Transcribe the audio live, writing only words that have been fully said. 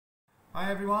Hi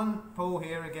everyone, Paul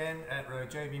here again at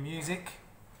RoJoBe Music.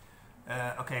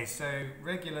 Okay, so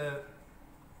regular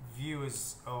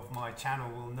viewers of my channel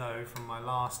will know from my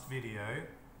last video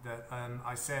that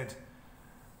I said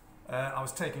I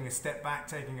was taking a step back,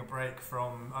 taking a break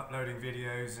from uploading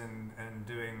videos and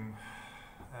doing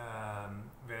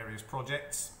various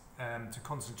projects to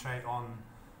concentrate on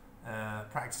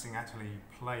practicing actually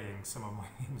playing some of my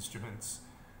instruments.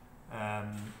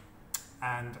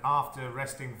 And after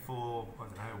resting for, I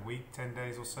don't know, a week, 10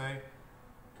 days or so,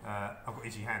 I've got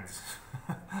itchy hands.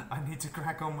 I need to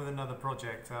crack on with another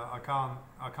project. I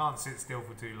can't sit still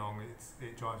for too long.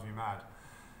 It drives me mad.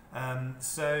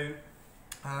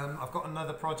 I've got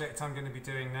another project I'm going to be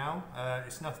doing now.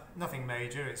 It's nothing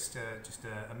major. It's just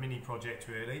a mini project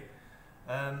really.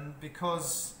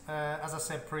 Because, as I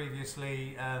said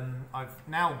previously, I've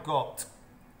now got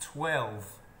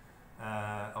 12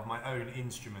 of my own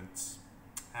instruments.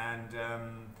 And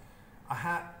I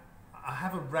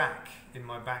have a rack in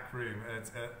my back room,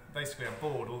 basically a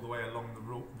board all the way along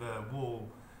the wall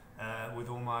with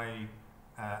all my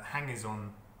hangers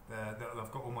on that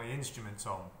I've got all my instruments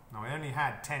on. Now I only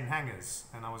had 10 hangers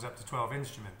and I was up to 12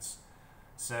 instruments,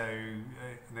 so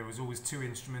there was always 2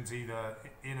 instruments either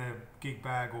in a gig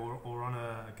bag or on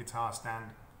a guitar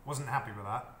stand. Wasn't happy with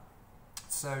that,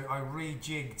 so I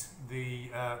rejigged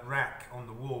the rack on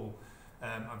the wall.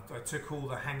 I took all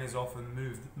the hangers off and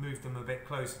moved them a bit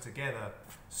closer together,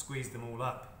 squeezed them all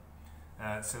up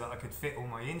so that I could fit all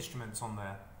my instruments on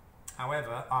there.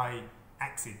 However, I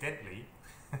accidentally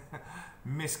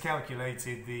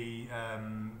miscalculated the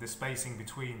spacing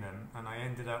between them, and I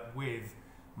ended up with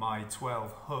my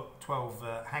 12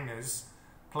 hangers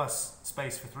plus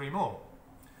space for 3 more.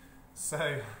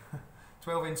 So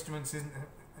 12 instruments isn't,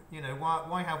 you know,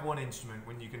 why have 1 instrument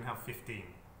when you can have 15?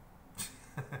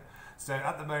 So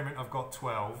at the moment I've got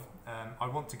 12. I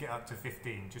want to get up to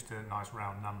 15, just a nice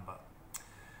round number.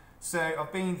 So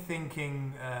I've been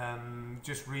thinking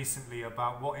just recently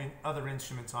about what other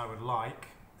instruments I would like,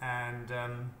 and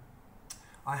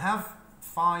I have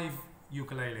 5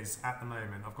 ukuleles at the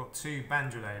moment. I've got 2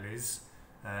 banjolales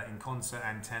in concert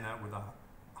and tenor with a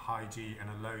high G and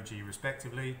a low G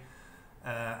respectively.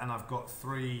 And I've got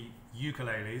 3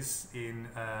 ukuleles in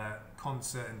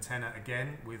concert and tenor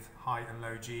again with high and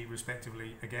low G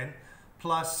respectively again,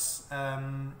 plus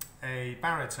a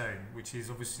baritone, which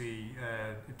is obviously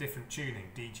a different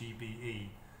tuning, D, G, B, E,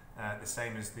 the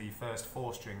same as the first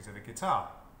 4 strings of a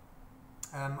guitar.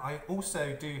 I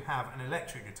also do have an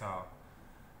electric guitar,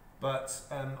 but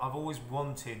I've always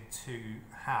wanted to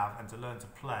have and to learn to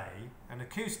play an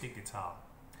acoustic guitar.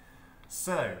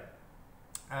 So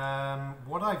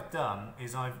what I've done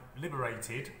is I've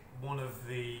liberated one of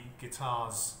the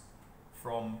guitars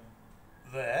from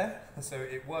there. So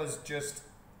it was just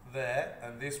there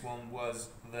and this one was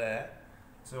there.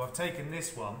 So I've taken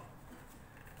this one,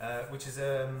 which is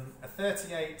a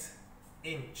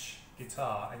 38-inch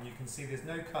guitar, and you can see there's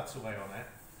no cutaway on it.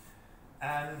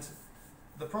 And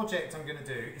the project I'm going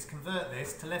to do is convert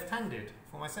this to left-handed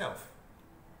for myself.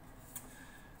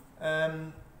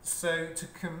 So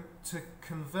to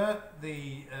convert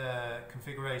the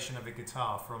configuration of a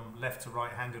guitar from left to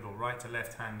right-handed or right to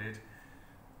left-handed,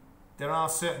 there are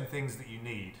certain things that you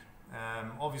need.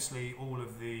 Obviously all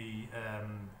of the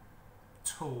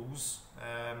tools,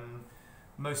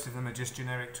 most of them are just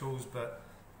generic tools, but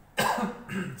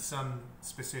some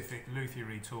specific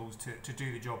luthiery tools to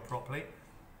do the job properly.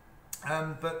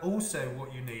 But also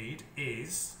what you need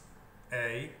is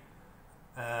a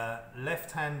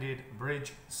left-handed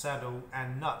bridge, saddle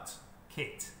and nut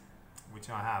kit, which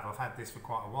I have. I've had this for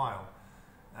quite a while.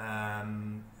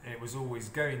 It was always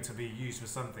going to be used for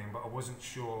something, but I wasn't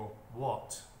sure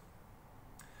what.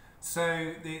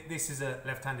 So this is a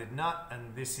left-handed nut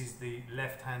and this is the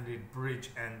left-handed bridge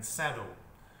and saddle.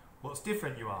 What's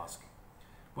different, you ask?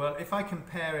 Well, if I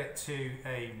compare it to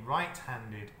a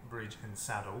right-handed bridge and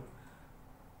saddle,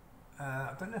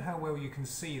 I don't know how well you can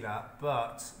see that,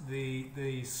 but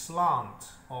the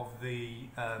slant of the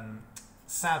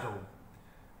saddle,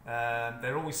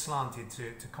 they're always slanted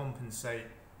to compensate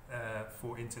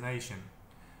for intonation.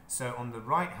 So on the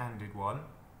right-handed one,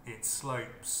 it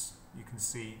slopes, you can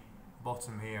see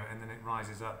bottom here, and then it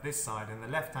rises up this side, and the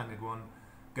left-handed one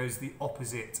goes the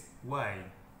opposite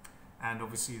way. And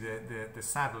obviously the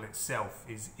saddle itself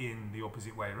is in the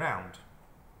opposite way around.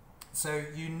 So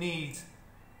you need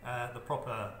the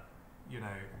proper, you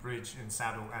know, bridge and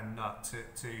saddle and nut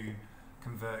to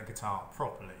convert a guitar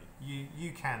properly.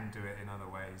 You can do it in other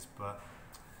ways, but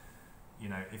you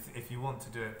know, if you want to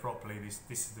do it properly, this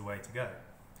is the way to go.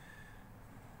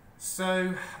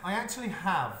 So I actually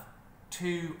have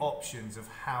two options of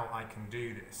how I can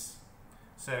do this.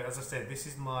 So as I said, this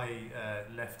is my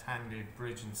left-handed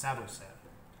bridge and saddle set.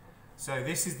 So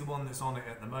this is the one that's on it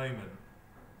at the moment.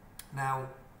 Now,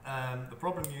 the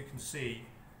problem you can see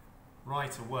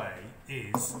right away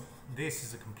is this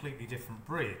is a completely different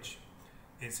bridge.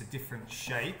 It's a different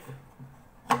shape,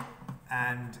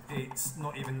 and it's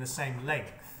not even the same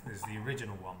length as the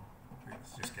original one.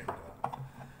 Let's just get rid of that.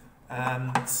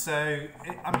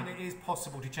 I mean, it is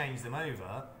possible to change them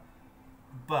over,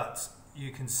 but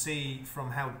you can see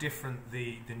from how different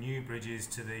the new bridge is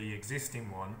to the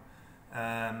existing one,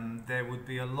 there would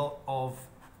be a lot of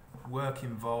work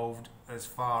involved as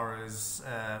far as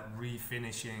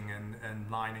refinishing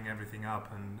and lining everything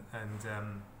up and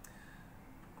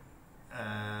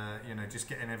you know, just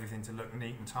getting everything to look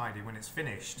neat and tidy when it's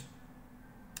finished.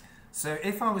 So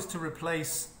if I was to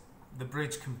replace the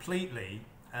bridge completely,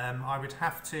 I would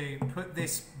have to put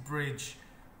this bridge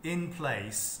in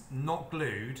place, not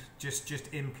glued, just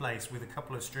in place with a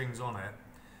couple of strings on it,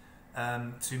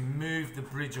 to move the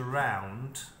bridge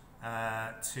around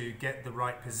to get the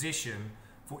right position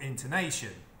for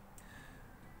intonation.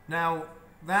 Now,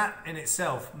 that in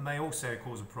itself may also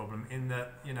cause a problem in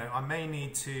that, you know, I may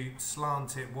need to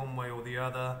slant it one way or the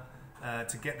other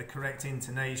to get the correct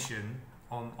intonation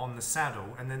on the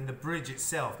saddle, and then the bridge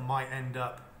itself might end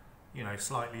up, you know,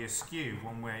 slightly askew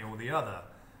one way or the other.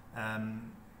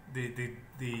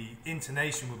 The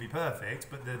intonation will be perfect,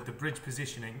 but the bridge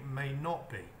positioning may not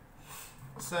be.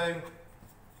 So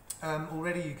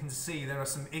already you can see there are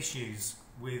some issues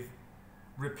with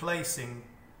replacing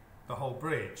the whole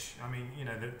bridge. I mean, you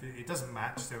know, it doesn't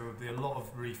match. There will be a lot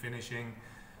of refinishing,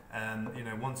 and you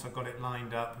know, once I've got it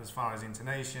lined up as far as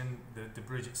intonation, the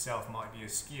bridge itself might be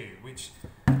askew, which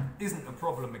isn't a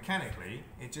problem mechanically.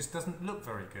 It just doesn't look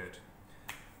very good.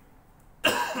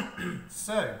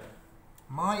 So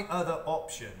my other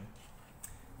option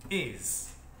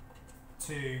is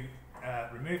to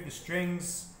remove the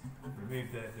strings, remove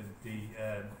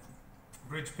the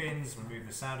bridge pins, remove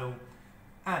the saddle,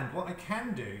 and what I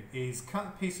can do is cut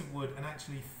a piece of wood and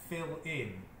actually fill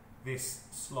in this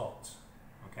slot.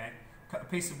 Okay, cut a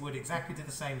piece of wood exactly to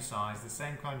the same size, the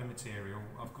same kind of material.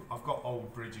 I've got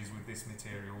old bridges with this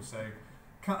material, so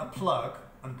cut a plug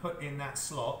and put in that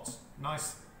slot,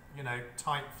 nice, you know,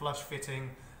 tight, flush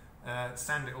fitting,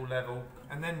 sand it all level,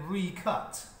 and then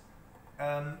recut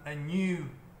a new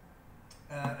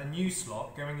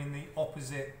slot going in the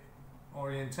opposite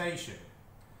orientation,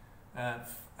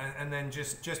 and then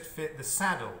just fit the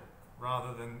saddle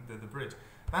rather than the bridge.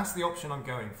 That's the option I'm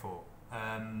going for.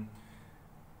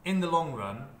 In the long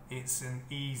run, it's an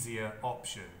easier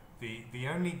option. The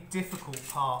only difficult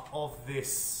part of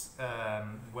this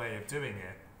way of doing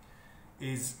it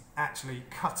is actually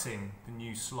cutting the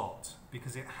new slot,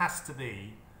 because it has to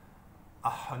be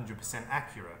 100%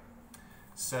 accurate.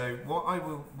 So what I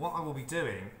will be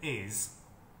doing is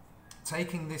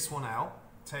taking this one out,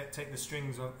 take the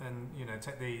strings off, and you know,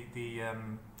 take the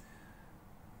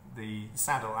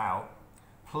saddle out,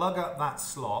 plug up that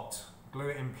slot, glue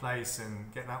it in place,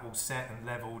 and get that all set and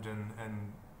leveled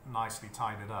and nicely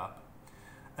tidied up.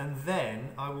 And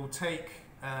then I will take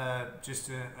just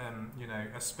you know,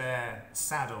 a spare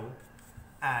saddle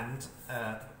and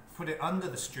put it under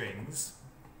the strings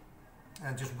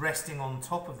and just resting on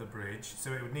top of the bridge.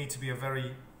 So it would need to be a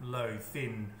very low,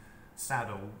 thin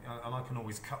saddle, and I can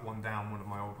always cut one down, one of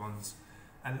my old ones,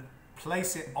 and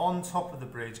place it on top of the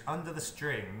bridge under the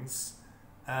strings,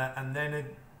 and then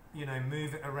you know,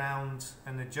 move it around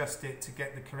and adjust it to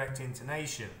get the correct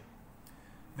intonation.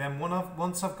 Then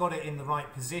once I've got it in the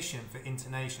right position for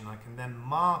intonation, I can then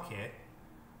mark it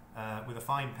with a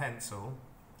fine pencil,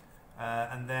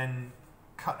 and then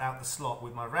cut out the slot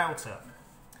with my router.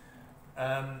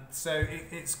 So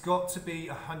it's got to be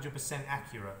 100%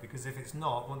 accurate, because if it's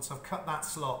not, once I've cut that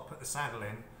slot, put the saddle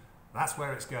in, that's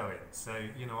where it's going. So,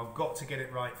 you know, I've got to get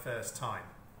it right first time.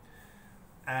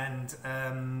 And,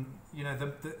 you know,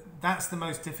 that's the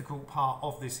most difficult part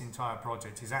of this entire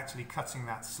project, is actually cutting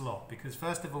that slot. Because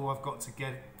first of all, I've got to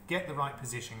get the right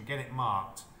position, get it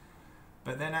marked,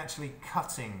 but then actually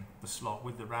cutting the slot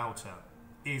with the router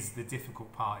is the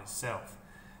difficult part itself,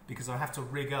 because I have to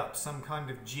rig up some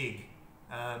kind of jig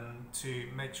to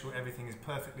make sure everything is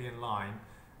perfectly in line,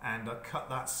 and I cut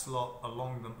that slot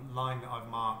along the line that I've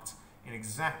marked in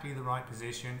exactly the right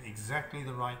position, exactly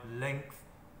the right length,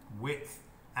 width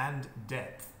and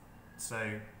depth.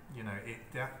 So, you know,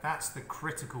 that's the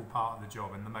critical part of the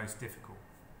job and the most difficult.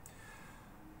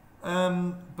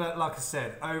 But like I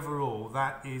said, overall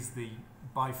that is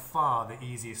by far the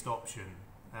easiest option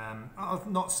I'm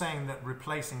not saying that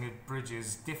replacing a bridge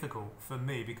is difficult for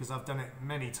me, because I've done it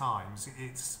many times.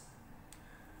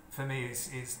 For me,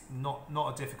 it's not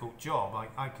a difficult job.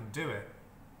 I can do it.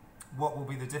 What will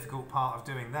be the difficult part of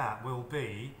doing that will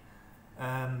be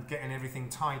getting everything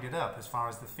tidied up as far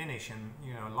as the finish and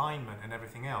alignment and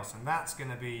everything else, and that's going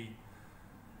to be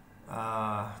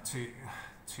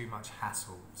too much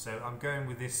hassle. So I'm going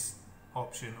with this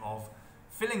option of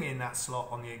filling in that slot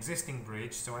on the existing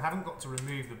bridge, so I haven't got to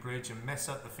remove the bridge and mess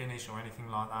up the finish or anything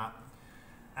like that,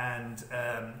 and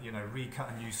recut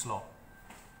a new slot,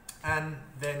 and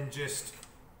then just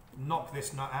knock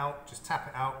this nut out, just tap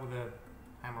it out with a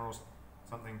hammer or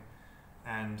something,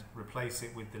 and replace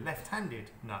it with the left-handed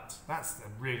nut. That's a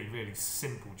really, really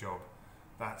simple job.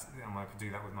 I could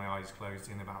do that with my eyes closed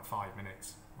in about 5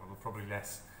 minutes, or probably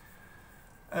less.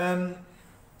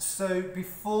 So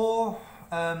before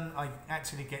I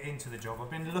actually get into the job, I've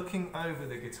been looking over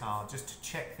the guitar just to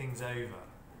check things over.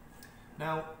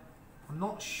 Now, I'm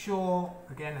not sure,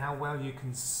 again, how well you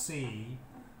can see,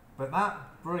 but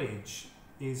that bridge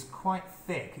is quite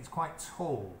thick, it's quite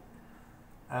tall.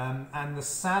 And the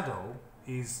saddle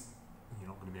is, you're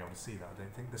not going to be able to see that, I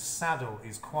don't think. The saddle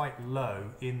is quite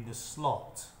low in the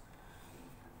slot,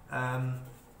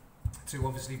 to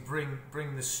obviously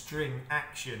bring the string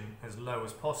action as low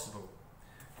as possible.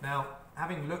 Now,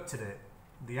 having looked at it,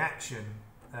 the action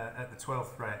at the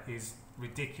 12th fret is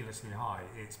ridiculously high.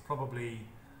 It's probably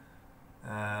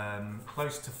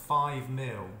close to 5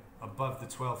 mil above the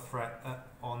 12th fret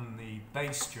on the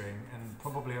bass string, and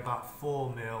probably about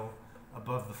 4 mil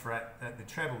above the fret at the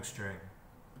treble string,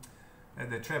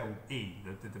 the treble E,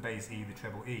 the bass E, the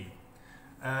treble E,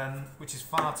 which is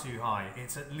far too high.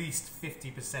 It's at least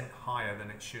 50% higher than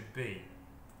it should be.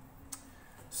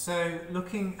 So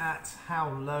looking at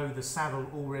how low the saddle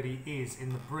already is in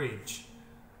the bridge,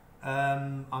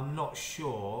 I'm not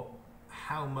sure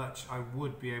how much I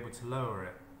would be able to lower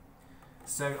it.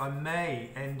 So I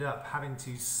may end up having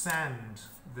to sand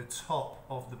the top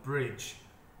of the bridge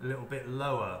a little bit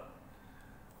lower.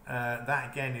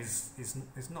 That again is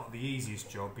not the easiest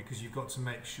job, because you've got to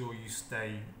make sure you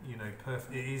stay,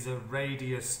 perfect. It is a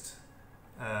radiused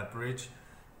bridge,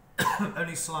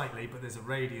 only slightly, but there's a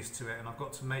radius to it, and I've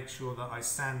got to make sure that I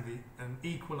sand an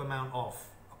equal amount off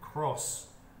across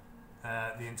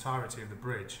the entirety of the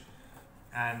bridge.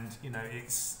 And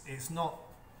it's not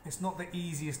the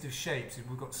easiest of shapes.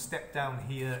 We've got step down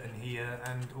here,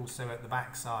 and also at the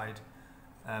back side.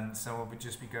 So I would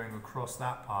just be going across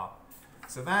that part.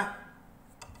 So that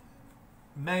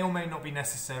may or may not be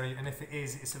necessary, and if it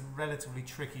is, it's a relatively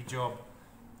tricky job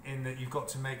in that you've got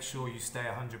to make sure you stay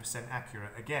 100%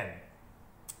 accurate again.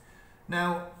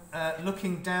 Now,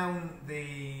 looking down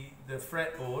the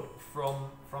fretboard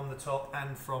from the top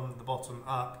and from the bottom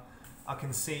up, I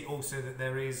can see also that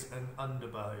there is an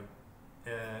underbow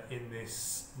in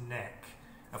this neck.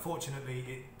 Fortunately,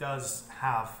 it does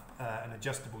have an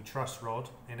adjustable truss rod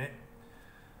in it,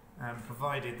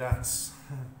 provided that's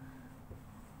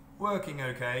working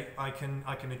okay. I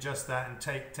can adjust that and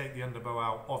take the underbow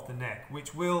out of the neck,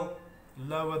 which will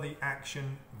lower the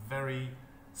action very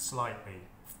slightly.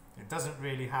 It doesn't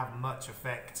really have much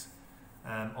effect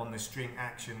on the string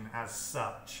action as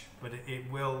such, but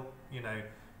it will,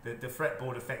 the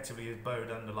fretboard effectively is bowed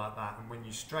under like that, and when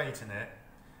you straighten it,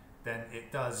 then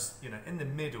it does, in the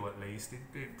middle at least,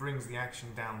 it brings the action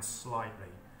down slightly.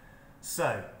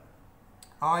 So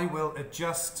I will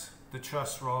adjust the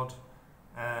truss rod,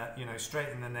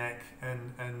 straighten the neck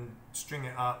and string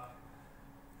it up.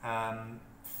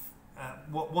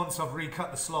 Once I've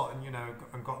recut the slot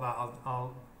and got that,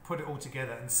 I'll put it all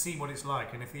together and see what it's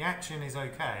like. And if the action is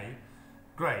okay,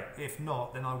 great. If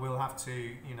not, then I will have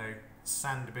to,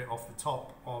 sand a bit off the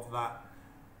top of that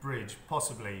bridge,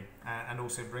 possibly, and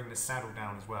also bring the saddle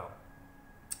down as well.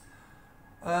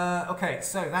 Okay,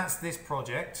 so that's this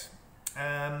project.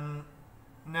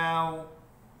 Now,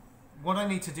 what I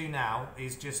need to do now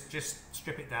is just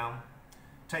strip it down,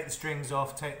 take the strings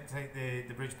off, take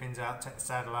the bridge pins out, take the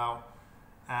saddle out,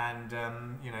 and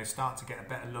start to get a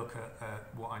better look at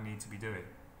what I need to be doing.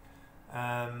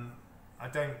 I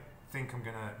don't think I'm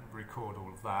going to record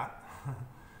all of that.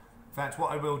 In fact,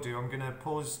 what I will do, I'm going to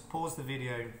pause the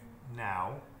video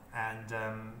now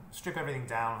and strip everything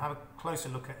down, have a closer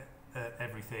look at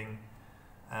everything,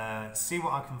 see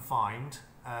what I can find,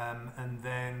 and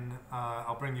then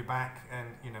I'll bring you back,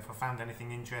 and if I found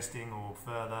anything interesting or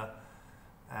further,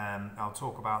 I'll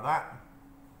talk about that.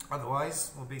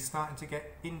 Otherwise, we'll be starting to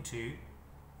get into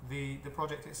the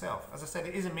project itself. As I said,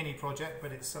 it is a mini project,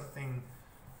 but it's something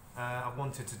I've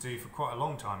wanted to do for quite a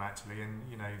long time actually, and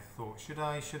thought, should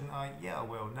I, shouldn't I? Yeah, I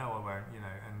will. No, I won't.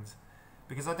 And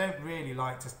because I don't really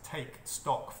like to take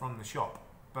stock from the shop.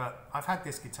 But I've had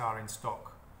this guitar in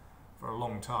stock for a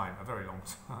long time, a very long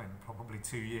time, probably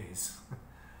 2 years.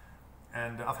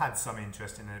 And I've had some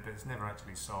interest in it, but it's never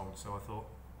actually sold, so I thought,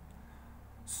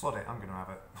 sod it, I'm going to have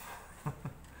it.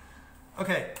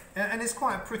 Okay, and it's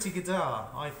quite a pretty guitar,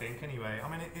 I think, anyway. I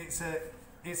mean, it's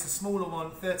a smaller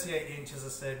one, 38 inch, as I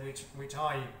said, which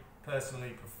I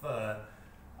personally prefer.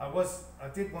 I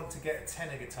did want to get a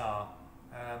tenor guitar,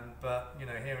 but, you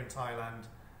know, here in Thailand,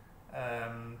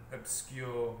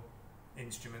 obscure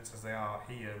instruments as they are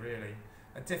here, really,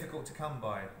 are difficult to come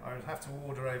by. I would have to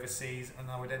order overseas, and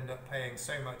I would end up paying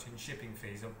so much in shipping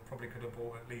fees. I probably could have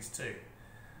bought at least 2.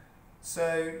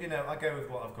 So, you know, I go with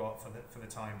what I've got for the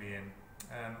time being.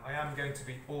 I am going to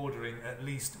be ordering at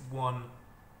least 1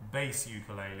 bass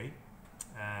ukulele,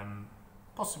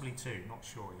 possibly 2, not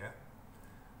sure yet.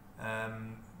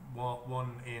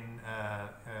 One in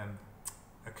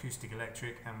acoustic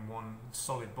electric and 1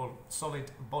 solid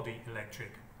body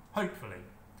electric, hopefully.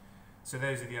 So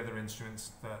those are the other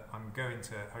instruments that I'm going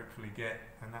to hopefully get,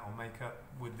 and that will make up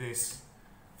with this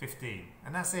 15.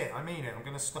 And that's it, I mean it, I'm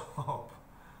going to stop.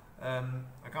 I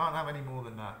can't have any more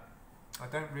than that. I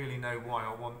don't really know why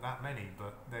I want that many,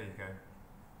 but there you go.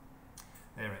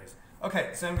 There it is.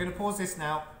 Okay, so I'm going to pause this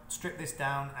now, strip this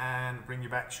down, and bring you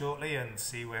back shortly and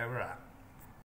see where we're at.